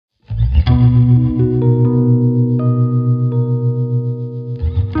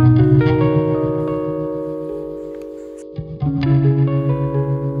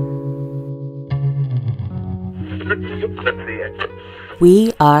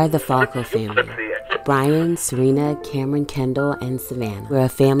We are the Falco family. Brian, Serena, Cameron, Kendall, and Savannah. We're a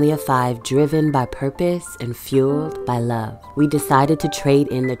family of 5 driven by purpose and fueled by love. We decided to trade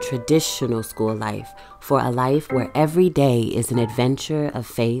in the traditional school life for a life where every day is an adventure of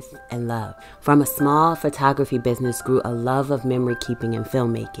faith and love. From a small photography business grew a love of memory keeping and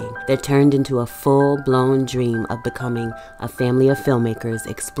filmmaking that turned into a full-blown dream of becoming a family of filmmakers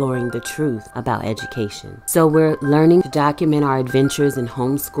exploring the truth about education. So we're learning to document our adventures in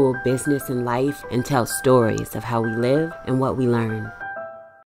homeschool, business, and life and tell stories of how we live and what we learn.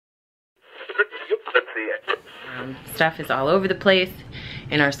 Stuff is all over the place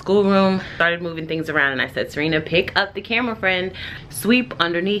in our schoolroom. Started moving things around and I said, Serena, pick up the camera, friend. Sweep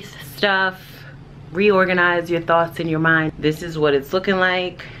underneath stuff. Reorganize your thoughts in your mind. This is what it's looking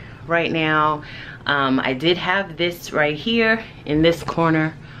like right now. I did have this right here in this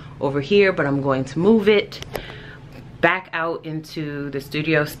corner over here, but I'm going to move it back out into the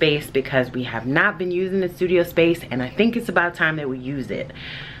studio space because we have not been using the studio space and I think it's about time that we use it.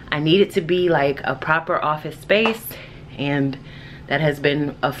 I need it to be like a proper office space, and that has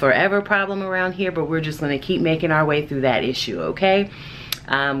been a forever problem around here, but we're just gonna keep making our way through that issue, okay?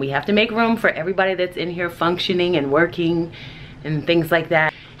 We have to make room for everybody that's in here functioning and working and things like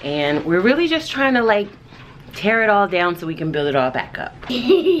that. And we're really just trying to like tear it all down so we can build it all back up.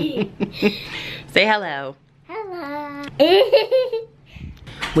 Say hello. Hello.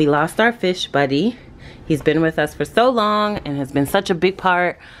 We lost our fish buddy. He's been with us for so long and has been such a big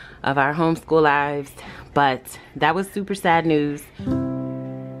part of our homeschool lives, but that was super sad news. Love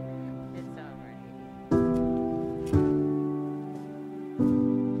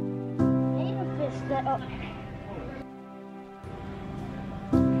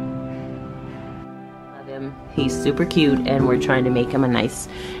him. He's super cute and we're trying to make him a nice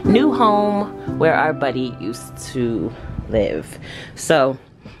new home where our buddy used to live. So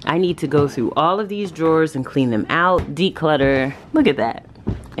I need to go through all of these drawers and clean them out, declutter. Look at that.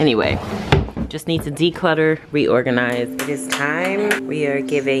 Anyway, just need to declutter, reorganize. It is time. We are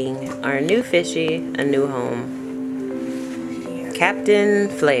giving our new fishy a new home. Captain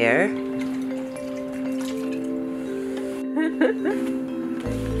Flair.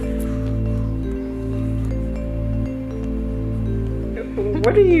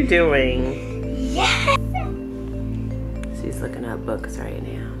 What are you doing? Yes. She's looking up books right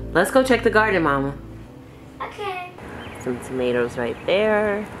now. Let's go check the garden, Mama. Okay. Some tomatoes right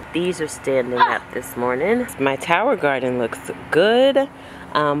there. These are standing up this morning. My tower garden looks good,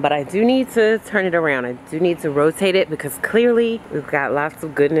 but I do need to turn it around. I do need to rotate it because clearly we've got lots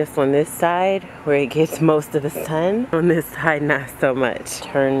of goodness on this side where it gets most of the sun. On this side, not so much.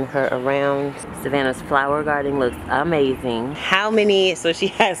 Turn her around. Savannah's flower garden looks amazing. How many, so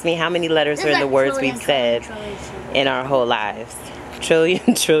she asked me how many letters are in the words we've said in our whole lives.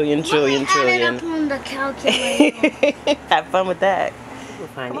 Trillion, trillion, trillion, trillion. Add it up on the calculator. Have fun with that. We'll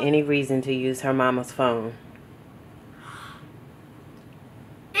find any reason to use her mama's phone.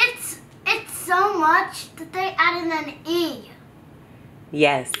 It's so much that they added an E.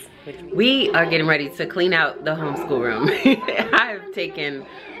 Yes. We are getting ready to clean out the homeschool room. I've taken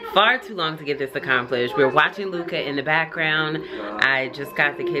far too long to get this accomplished. We're watching Luca in the background. I just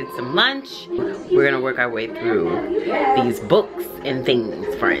got the kids some lunch. We're gonna work our way through these books and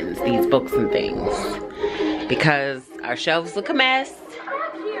things, friends. These books and things. Because our shelves look a mess.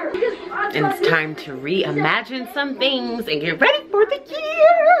 And it's time to reimagine some things and get ready for the year.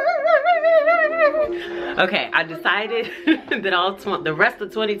 Okay, I decided that the rest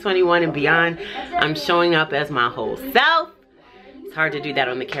of 2021 and beyond, I'm showing up as my whole self. It's hard to do that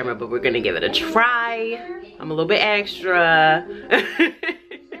on the camera, but we're gonna give it a try. I'm a little bit extra.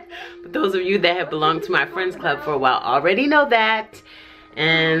 But those of you that have belonged to my friends club for a while already know that.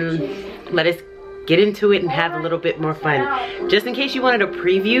 And let us get into it and have a little bit more fun. Just in case you wanted a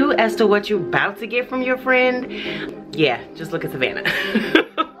preview as to what you're about to get from your friend, yeah, just look at Savannah.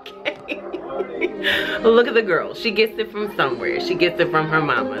 Okay. Well, look at the girl. She gets it from somewhere. She gets it from her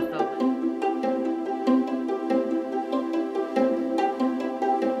mama. So.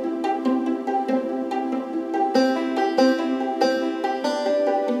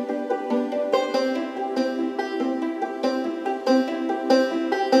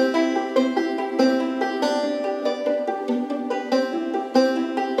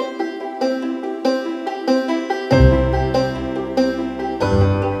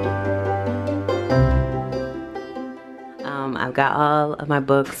 I've got all of my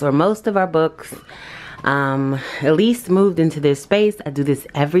books, or most of our books, at least moved into this space. I do this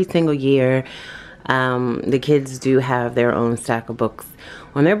every single year. The kids do have their own stack of books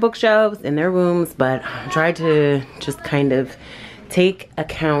on their bookshelves in their rooms, but I try to just kind of take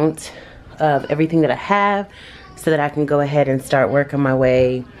account of everything that I have so that I can go ahead and start working my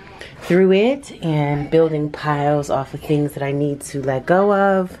way through it and building piles off of things that I need to let go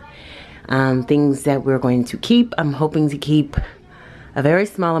of, things that we're going to keep. I'm hoping to keep a very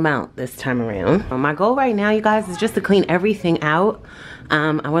small amount this time around. My goal right now, you guys, is just to clean everything out.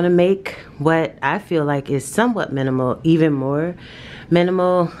 I want to make what I feel like is somewhat minimal, even more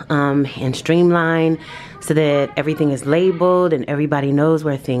minimal, and streamlined, so that everything is labeled and everybody knows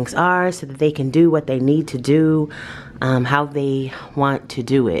where things are, so that they can do what they need to do, how they want to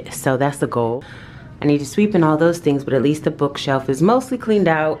do it. So that's the goal. I need to sweep in all those things, but at least the bookshelf is mostly cleaned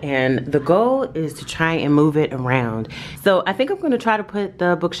out, and the goal is to try and move it around. So I think I'm going to try to put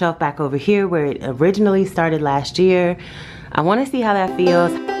the bookshelf back over here where it originally started last year. I want to see how that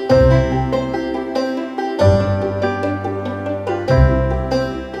feels.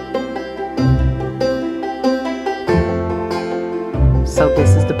 So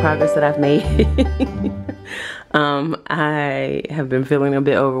this is the progress that I've made. I have been feeling a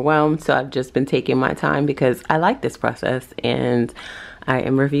bit overwhelmed, so I've just been taking my time because I like this process and I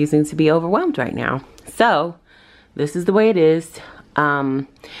am refusing to be overwhelmed right now. So this is the way it is. The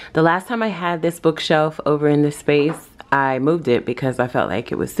last time I had this bookshelf over in this space, I moved it because I felt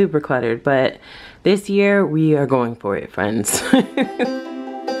like it was super cluttered, but this year we are going for it, friends.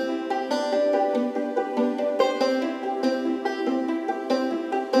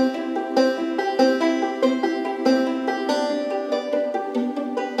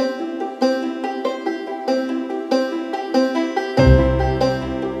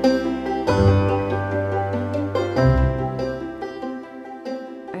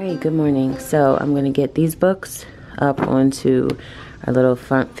 Good morning. So I'm going to get these books up onto our little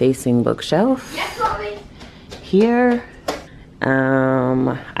front-facing bookshelf. Yes, Mommy. Here,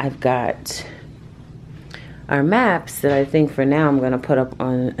 I've got our maps that I think for now I'm going to put up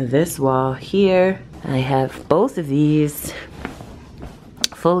on this wall here. I have both of these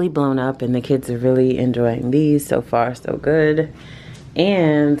fully blown up, and the kids are really enjoying these. So far, so good.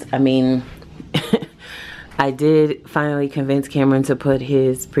 And I mean, I did finally convince Cameron to put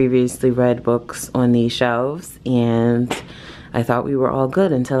his previously read books on these shelves, and I thought we were all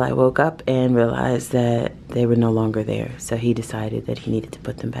good until I woke up and realized that they were no longer there. So he decided that he needed to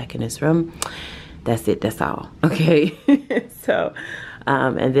put them back in his room. That's it, that's all, okay? So,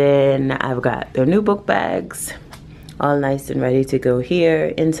 and then I've got their new book bags, all nice and ready to go here.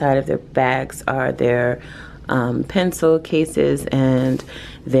 Inside of their bags are their pencil cases and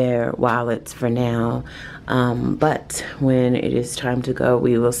their wallets for now. But when it is time to go,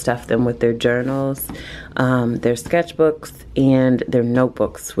 we will stuff them with their journals, their sketchbooks, and their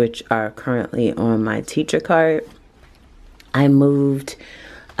notebooks, which are currently on my teacher cart. I moved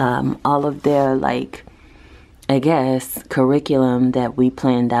all of their, like, I guess, curriculum that we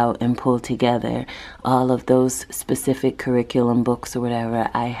planned out and pulled together. All of those specific curriculum books or whatever,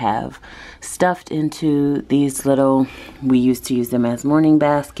 I have stuffed into these little, we used to use them as morning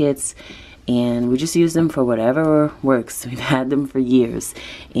baskets, and we just use them for whatever works. We've had them for years,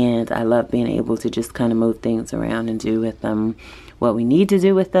 and I love being able to just kind of move things around and do with them what we need to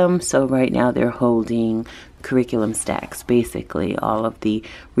do with them. So right now they're holding curriculum stacks, basically all of the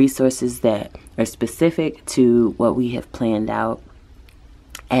resources that are specific to what we have planned out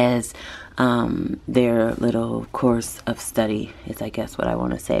as their little course of study, is I guess what I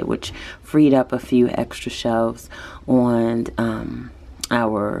want to say, which freed up a few extra shelves on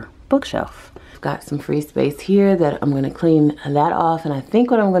our bookshelf. I've got some free space here that I'm going to clean that off, and I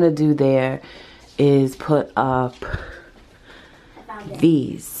think what I'm going to do there is put up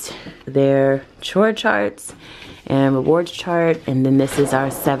these. They're chore charts and rewards chart, and then this is our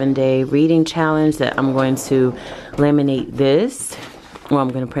 7-day reading challenge that I'm going to laminate this. Well, I'm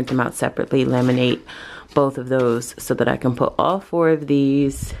going to print them out separately, laminate both of those so that I can put all 4 of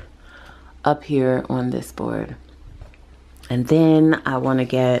these up here on this board. And then I want to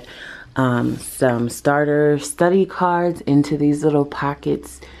get some starter study cards into these little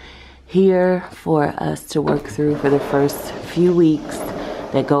pockets here for us to work through for the first few weeks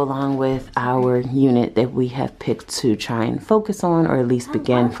that go along with our unit that we have picked to try and focus on, or at least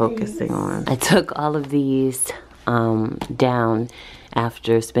begin focusing on. I took all of these down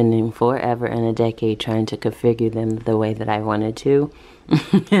after spending forever and a decade trying to configure them the way that I wanted to.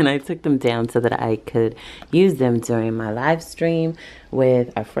 And I took them down so that I could use them during my live stream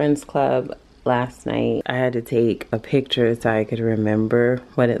with our friends club last night. I had to take a picture so I could remember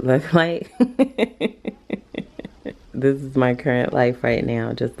what it looked like. This is my current life right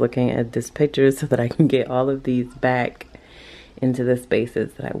now, just looking at this picture so that I can get all of these back into the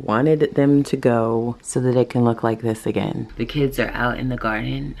spaces that I wanted them to go so that it can look like this again. The kids are out in the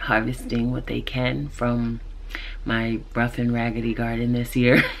garden harvesting what they can from my rough and raggedy garden this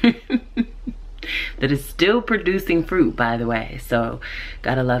year. That is still producing fruit, by the way. So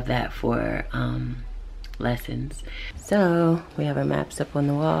gotta love that for lessons. So we have our maps up on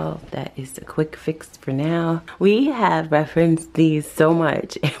the wall. That is a quick fix for now. We have referenced these so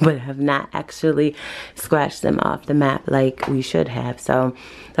much but have not actually scratched them off the map like we should have. So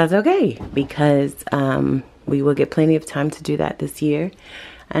that's okay, because we will get plenty of time to do that this year,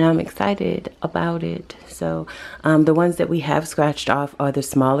 and I'm excited about it. So the ones that we have scratched off are the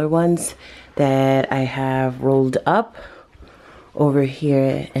smaller ones that I have rolled up over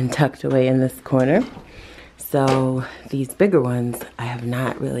here and tucked away in this corner. So these bigger ones I have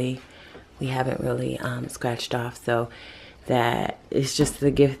not really, we haven't really scratched off. So that is just the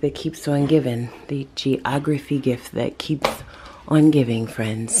gift that keeps on giving, the geography gift that keeps on giving,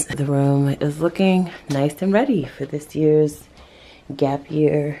 friends. The room is looking nice and ready for this year's gap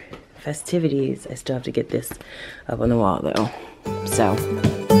year festivities. I still have to get this up on the wall though. So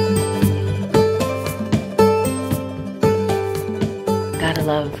gotta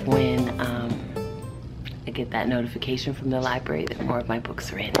love when I get that notification from the library that more of my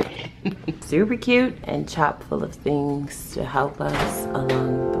books are in. Super cute and chock full of things to help us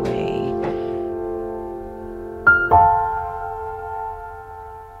along the way.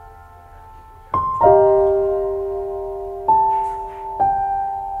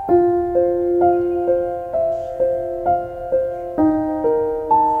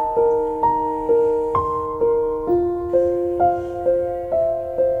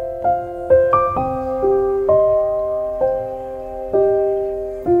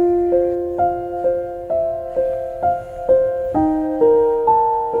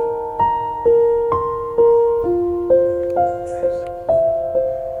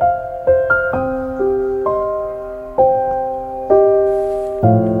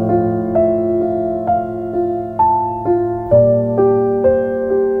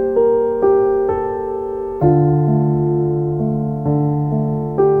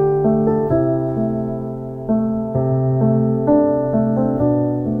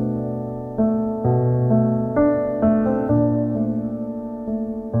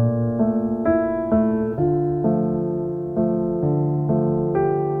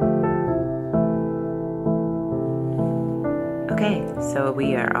 Okay, so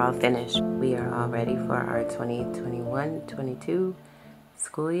we are all finished. We are all ready for our 2021-22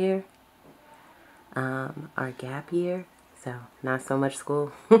 school year, our gap year. So not so much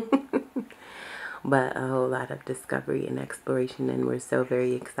school, but a whole lot of discovery and exploration, and we're so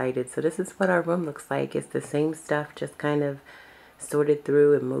very excited. So this is what our room looks like. It's the same stuff, just kind of sorted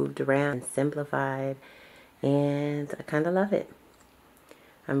through and moved around and simplified, and I kind of love it.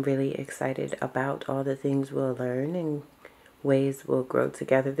 I'm really excited about all the things we'll learn and ways we'll grow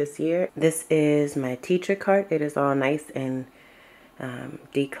together this year. This is my teacher cart. It is all nice and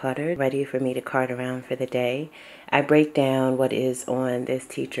decluttered, ready for me to cart around for the day. I break down what is on this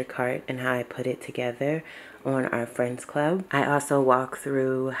teacher cart and how I put it together on our Friends Club. I also walk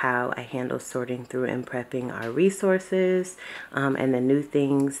through how I handle sorting through and prepping our resources and the new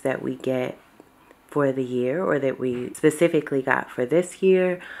things that we get for the year, or that we specifically got for this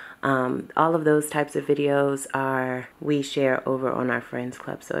year. All of those types of videos we share over on our Friends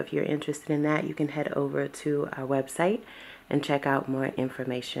Club. So if you're interested in that, you can head over to our website and check out more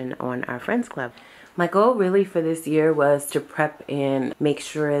information on our Friends Club. My goal really for this year was to prep and make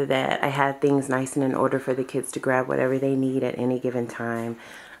sure that I had things nice and in order for the kids to grab whatever they need at any given time.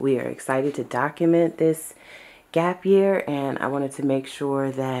 We are excited to document this gap year, and I wanted to make sure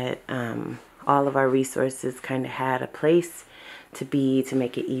that all of our resources kind of had a place to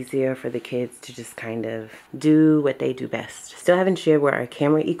make it easier for the kids to just kind of do what they do best. Still haven't shared where our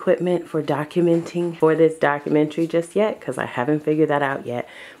camera equipment for documenting for this documentary just yet, because I haven't figured that out yet,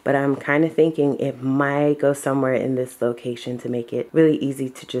 but I'm kind of thinking it might go somewhere in this location to make it really easy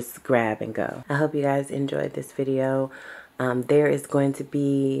to just grab and go. I hope you guys enjoyed this video. There is going to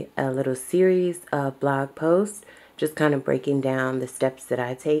be a little series of blog posts just kind of breaking down the steps that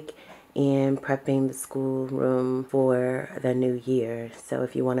I take in prepping the schoolroom for the new year. So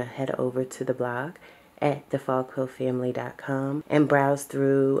if you want to head over to the blog at TheFALLCoFamily.com and browse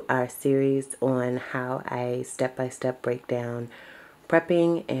through our series on how I step-by-step break down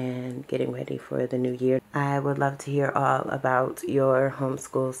prepping and getting ready for the new year. I would love to hear all about your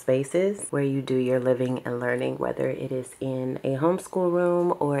homeschool spaces, where you do your living and learning, whether it is in a homeschool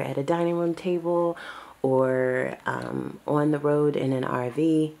room or at a dining room table or on the road in an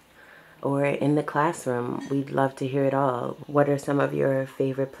RV. or in the classroom. We'd love to hear it all. What are some of your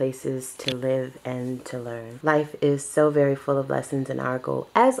favorite places to live and to learn? Life is so very full of lessons, and our goal,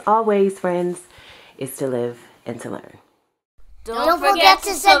 as always, friends, is to live and to learn. Don't forget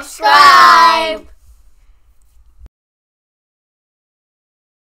to subscribe.